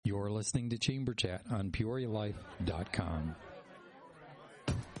listening to Chamber Chat on PeoriaLife.com.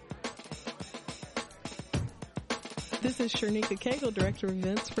 This is Shernika Cagle, Director of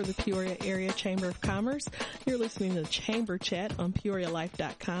Events for the Peoria Area Chamber of Commerce. You're listening to Chamber Chat on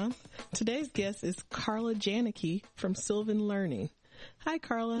PeoriaLife.com. Today's guest is Carla Janicki from Sylvan Learning. Hi,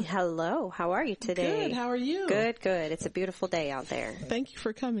 Carla. Hello. How are you today? Good. How are you? Good, good. It's a beautiful day out there. Thank you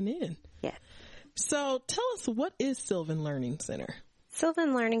for coming in. Yeah. So tell us, what is Sylvan Learning Center?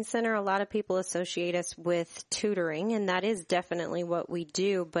 Sylvan Learning Center, a lot of people associate us with tutoring, and that is definitely what we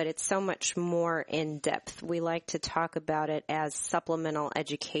do, but it's so much more in depth. We like to talk about it as supplemental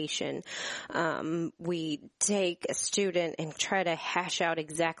education. We take a student and try to hash out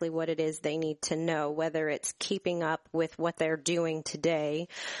exactly what it is they need to know, whether it's keeping up with what they're doing today,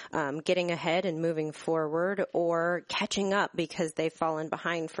 getting ahead and moving forward, or catching up because they've fallen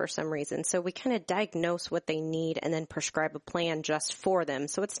behind for some reason. So we kind of diagnose what they need and then prescribe a plan just for them.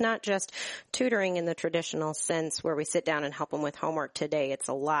 So it's not just tutoring in the traditional sense where we sit down and help them with homework today. It's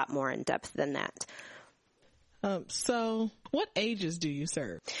a lot more in depth than that. So what ages do you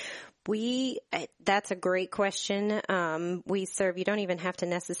serve? That's a great question. We serve, you don't even have to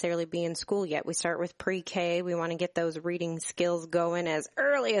necessarily be in school yet. We start with pre-K. We want to get those reading skills going as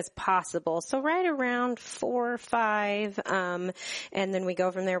early as possible. So right around 4 or 5. And then we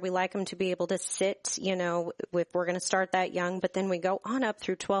go from there. We like them to be able to sit, if we're going to start that young, but then we go on up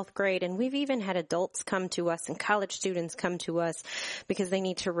through 12th grade. And we've even had adults come to us and college students come to us because they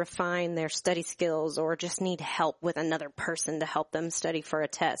need to refine their study skills or just need help with another person to help them study for a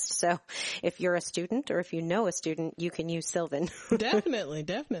test. So if you're a student or if you know a student, you can use Sylvan.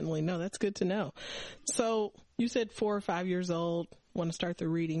 Definitely. No, that's good to know. So you said 4 or 5 years old, want to start the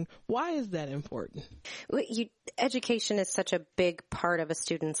reading. Why is that important? Education is such a big part of a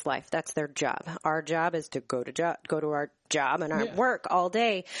student's life. That's their job. Our job is to go to our job and our work all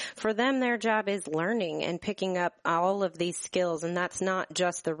day. For them, their job is learning and picking up all of these skills. And that's not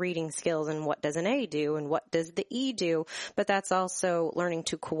just the reading skills and what does an A do and what does the E do, but that's also learning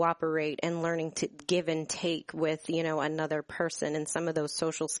to cooperate and learning to give and take with, another person and some of those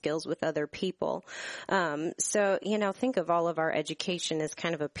social skills with other people. So, think of all of our education as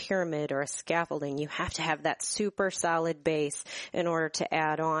kind of a pyramid or a scaffolding. You have to have that super solid base in order to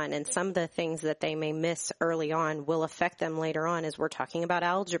add on. And some of the things that they may miss early on will affect them later on as we're talking about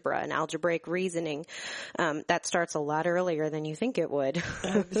algebra and algebraic reasoning. That starts a lot earlier than you think it would.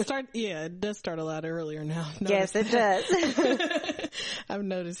 It does start a lot earlier now. Yes, it does. I've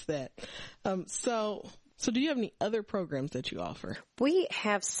noticed that. So do you have any other programs that you offer? We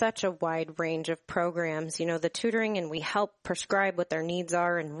have such a wide range of programs, the tutoring, and we help prescribe what their needs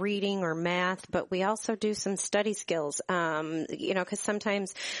are in reading or math, but we also do some study skills, because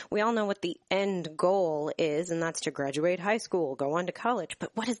sometimes we all know what the end goal is, and that's to graduate high school, go on to college, but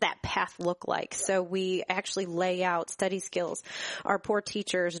what does that path look like? So we actually lay out study skills. Our poor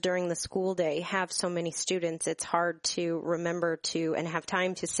teachers during the school day have so many students, it's hard to remember to and have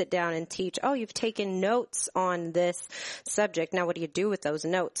time to sit down and teach, you've taken notes on this subject. Now, what do you do with those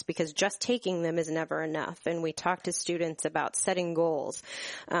notes? Because just taking them is never enough. And we talk to students about setting goals.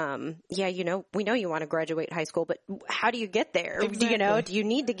 We know you want to graduate high school, but how do you get there? Exactly. Do you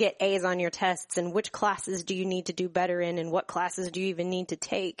need to get A's on your tests, and which classes do you need to do better in, and what classes do you even need to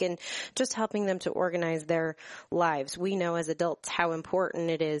take? And just helping them to organize their lives. We know as adults how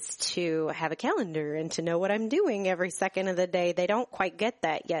important it is to have a calendar and to know what I'm doing every second of the day. They don't quite get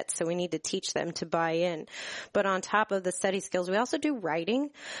that yet, so we need to teach them to buy in. But on top of the study skills, we also do writing,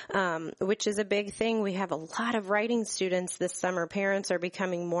 which is a big thing. We have a lot of writing students this summer. Parents are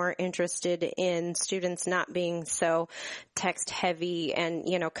becoming more interested in students not being so text heavy and,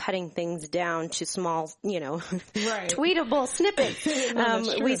 cutting things down to small, tweetable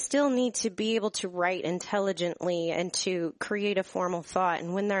snippets. We still need to be able to write intelligently and to create a formal thought.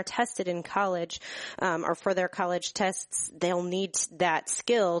 And when they're tested in college, or for their college tests, they'll need that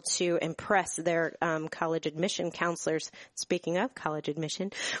skill to impress their college admission counselors. Speaking of college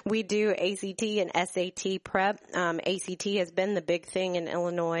admission, we do ACT and SAT prep. ACT has been the big thing in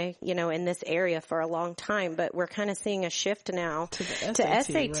Illinois, in this area for a long time, but we're kind of seeing a shift now to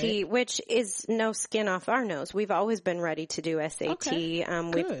SAT, right? Which is no skin off our nose. We've always been ready to do SAT. Okay.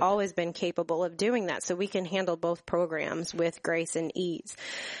 We've always been capable of doing that, so we can handle both programs with grace and ease.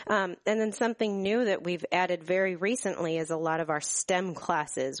 And then something new that we've added very recently is a lot of our STEM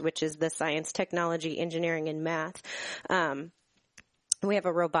classes, which is the science, technology, engineering, and math. We have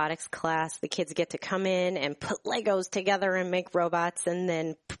a robotics class. The kids get to come in and put Legos together and make robots and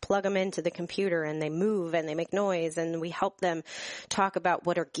then plug them into the computer and they move and they make noise, and we help them talk about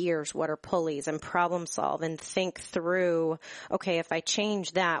what are gears, what are pulleys, and problem solve and think through, okay, if I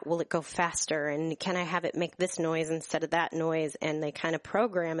change that, will it go faster? And can I have it make this noise instead of that noise? And they kind of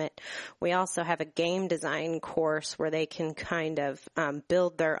program it. We also have a game design course where they can kind of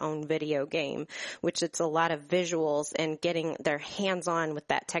build their own video game, which it's a lot of visuals and getting their hands on with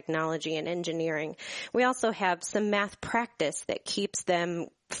that technology and engineering. We also have some math practice that keeps them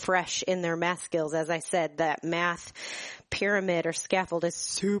fresh in their math skills. As I said, that math pyramid or scaffold is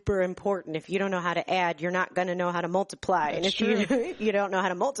super important. If you don't know how to add, you're not going to know how to multiply. That's and if you don't know how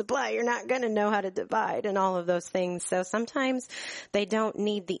to multiply, you're not going to know how to divide and all of those things. So sometimes they don't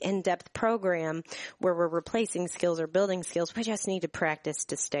need the in-depth program where we're replacing skills or building skills. We just need to practice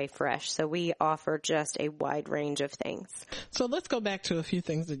to stay fresh. So we offer just a wide range of things. So let's go back to a few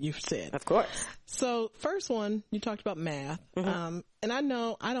things that you've said. Of course. So first one, you talked about math. Mm-hmm. And I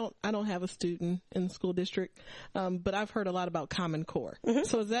know I don't have a student in the school district, but I've heard a lot about Common Core. Mm-hmm.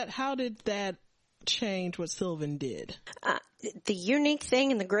 So how did that change what Sylvan did? The unique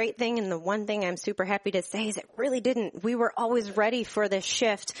thing and the great thing and the one thing I'm super happy to say is it really didn't. We were always ready for this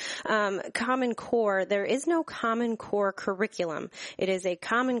shift. Common Core, there is no Common Core curriculum. It is a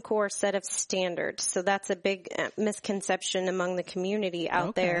Common Core set of standards. So that's a big misconception among the community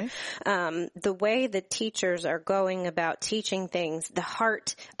out there. The way the teachers are going about teaching things, the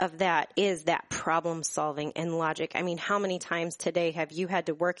heart of that is that problem solving and logic. I mean, how many times today have you had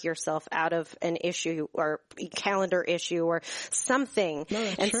to work yourself out of an issue or calendar issue or something? No,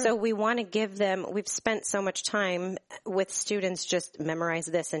 and true. So we want to give them, we've spent so much time with students just memorize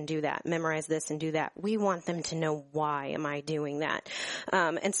this and do that, memorize this and do that. We want them to know, why am I doing that?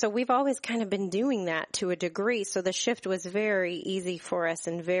 And so we've always kind of been doing that to a degree. So the shift was very easy for us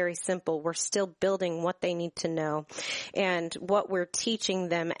and very simple. We're still building what they need to know and what we're teaching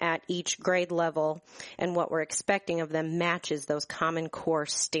them at each grade level and what we're expecting of them matches those Common Core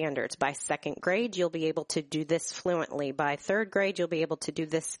standards. By second grade, you'll be able to do this fluently. By third grade, you'll be able to do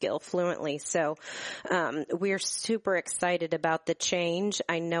this skill fluently. So we're super excited about the change.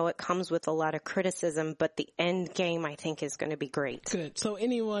 I know it comes with a lot of criticism, but the end game, I think, is going to be great. Good. So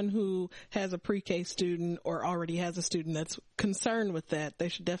anyone who has a pre-K student or already has a student that's concerned with that, they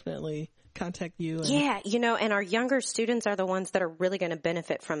should definitely contact you. And our younger students are the ones that are really going to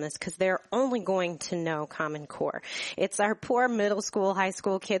benefit from this because they're only going to know Common Core. It's our poor middle school, high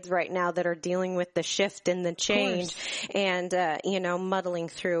school kids right now that are dealing with the shift and the change and, muddling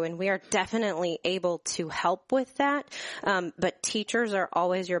through. And we are definitely able to help with that. But teachers are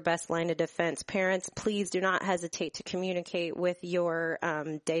always your best line of defense. Parents, please do not hesitate to communicate with your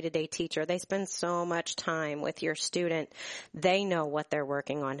day-to-day teacher. They spend so much time with your student. They know what they're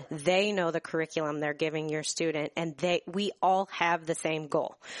working on. They know the curriculum they're giving your student, and we all have the same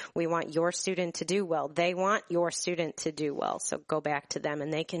goal. We want your student to do well. They want your student to do well. So go back to them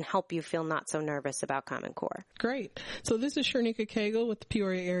and they can help you feel not so nervous about Common Core. Great. So this is Shernika Cagle with the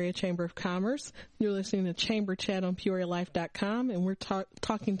Peoria Area Chamber of Commerce. You're listening to Chamber Chat on PeoriaLife.com, and we're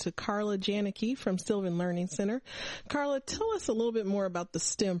talking to Carla Janicki from Sylvan Learning Center. Carla, tell us a little bit more about the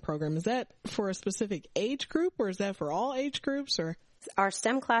STEM program. Is that for a specific age group, or is that for all age groups, or? Our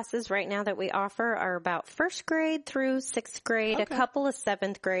STEM classes right now that we offer are about first grade through sixth grade, a couple of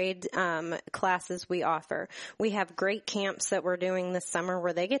seventh grade classes we offer. We have great camps that we're doing this summer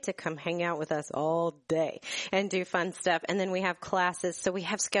where they get to come hang out with us all day and do fun stuff. And then we have classes, so we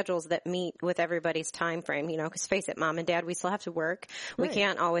have schedules that meet with everybody's time frame, because face it, Mom and Dad, we still have to work. Right. We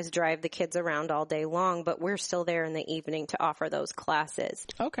can't always drive the kids around all day long, but we're still there in the evening to offer those classes.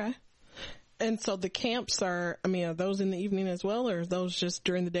 Okay. And so the camps are those in the evening as well, or are those just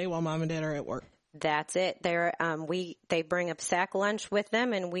during the day while Mom and Dad are at work? That's it. They bring a sack lunch with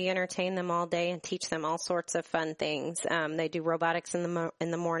them, and we entertain them all day and teach them all sorts of fun things. They do robotics in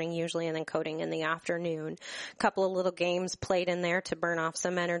the morning usually, and then coding in the afternoon. A couple of little games played in there to burn off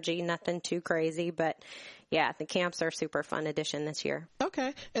some energy. Nothing too crazy, but yeah, the camps are a super fun addition this year.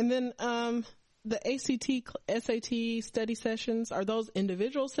 Okay, and then the SAT study sessions, are those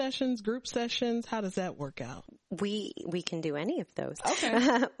individual sessions, group sessions? How does that work out? We can do any of those.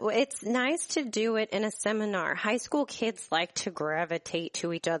 Okay. It's nice to do it in a seminar. High school kids like to gravitate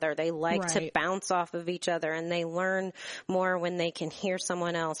to each other. They like to bounce off of each other, and they learn more when they can hear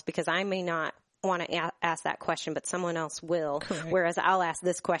someone else, because I may not want to ask that question, but someone else will. Correct. Whereas I'll ask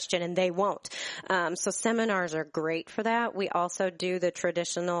this question and they won't. So seminars are great for that. We also do the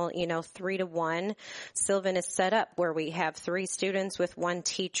traditional, 3-to-1. Sylvan is set up where we have 3 students with 1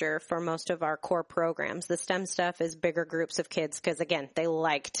 teacher for most of our core programs. The STEM stuff is bigger groups of kids because, again, they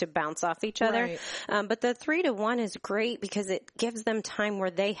like to bounce off each other. Right. But the 3-to-1 is great because it gives them time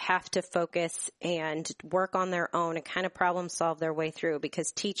where they have to focus and work on their own and kind of problem solve their way through,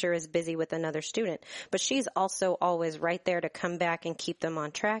 because teacher is busy with another student. But she's also always right there to come back and keep them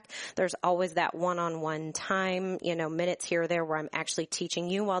on track. There's always that one-on-one time, minutes here or there where I'm actually teaching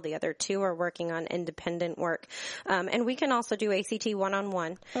you while the other 2 are working on independent work. And we can also do ACT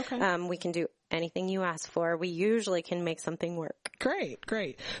one-on-one. Okay. We can do anything you ask for. We usually can make something work.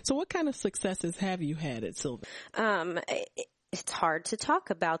 Great. So what kind of successes have you had at Sylvan? It's hard to talk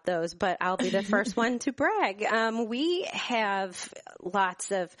about those, but I'll be the first one to brag. We have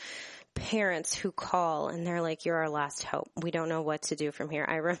lots of parents who call and they're like, you're our last hope. We don't know what to do from here.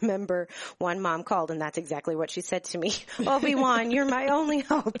 I remember one mom called and that's exactly what she said to me. Obi-Wan, you're my only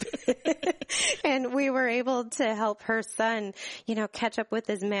hope. And we were able to help her son, catch up with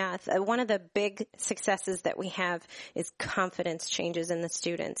his math. One of the big successes that we have is confidence changes in the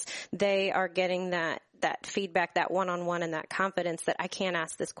students. They are getting that feedback, that one-on-one, and that confidence that I can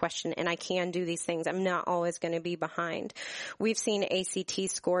ask this question and I can do these things. I'm not always going to be behind. We've seen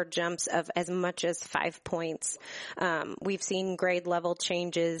ACT score jumps of as much as 5 points. We've seen grade level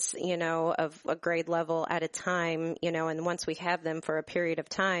changes, of a grade level at a time, and once we have them for a period of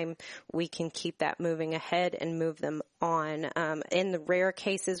time, we can keep that moving ahead and move them on. In the rare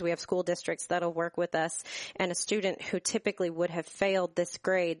cases, we have school districts that'll work with us, and a student who typically would have failed this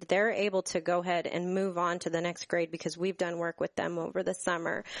grade, they're able to go ahead and move on to the next grade because we've done work with them over the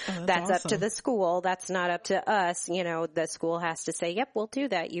summer. That's awesome. Up to the school. That's not up to us. The school has to say, yep, we'll do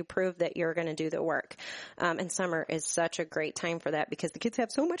that. You prove that you're going to do the work. And summer is such a great time for that because the kids have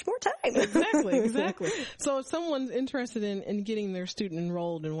so much more time. Exactly. So if someone's interested in getting their student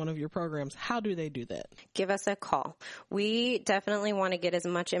enrolled in one of your programs, how do they do that? Give us a call. We definitely want to get as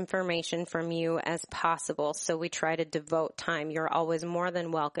much information from you as possible. So we try to devote time. You're always more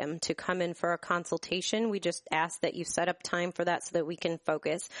than welcome to come in for a consultation. We just ask that you set up time for that so that we can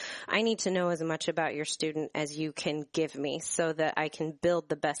focus. I need to know as much about your student as you can give me so that I can build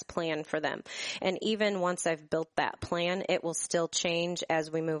the best plan for them. And even once I've built that plan, it will still change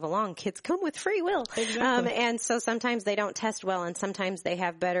as we move along. Kids come with free will. Exactly. And so sometimes they don't test well and sometimes they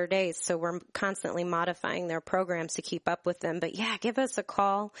have better days. So we're constantly modifying their programs to keep up with them. But yeah, give us a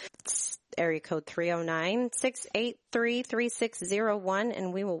call. It's area code 309-683-3601,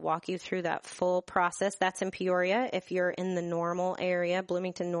 and we will walk you through that full process. That's in Peoria. If you're in the Normal area,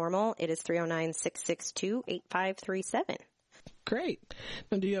 Bloomington Normal, it is 309-662-8537. Great.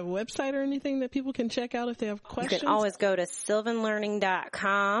 Now, do you have a website or anything that people can check out if they have questions? You can always go to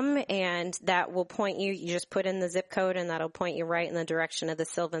sylvanlearning.com, and that will point you just put in the zip code, and that'll point you right in the direction of the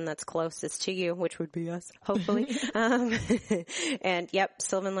Sylvan that's closest to you, which would be us, hopefully. And, yep,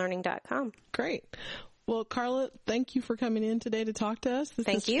 sylvanlearning.com. Great. Well, Carla, thank you for coming in today to talk to us. This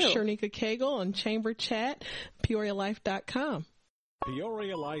is Shernika Cagle on Chamber Chat, PeoriaLife.com.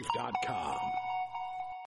 PeoriaLife.com.